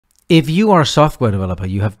If you are a software developer,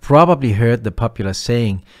 you have probably heard the popular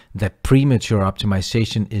saying that premature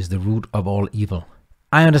optimization is the root of all evil.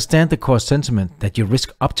 I understand the core sentiment that you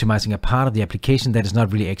risk optimizing a part of the application that is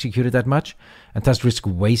not really executed that much, and thus risk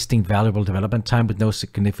wasting valuable development time with no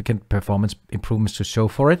significant performance improvements to show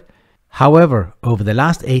for it. However, over the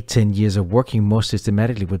last 8-10 years of working more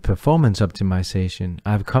systematically with performance optimization,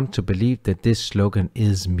 I've come to believe that this slogan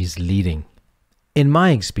is misleading. In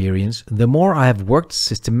my experience, the more I have worked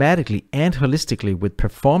systematically and holistically with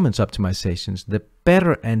performance optimizations, the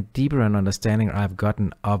better and deeper an understanding I've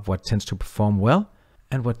gotten of what tends to perform well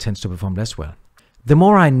and what tends to perform less well. The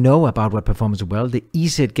more I know about what performs well, the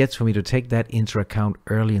easier it gets for me to take that into account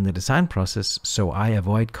early in the design process, so I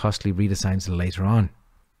avoid costly redesigns later on.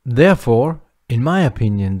 Therefore, in my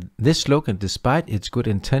opinion, this slogan, despite its good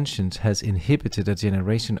intentions, has inhibited a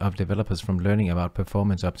generation of developers from learning about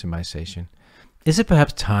performance optimization. Is it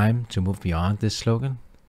perhaps time to move beyond this slogan?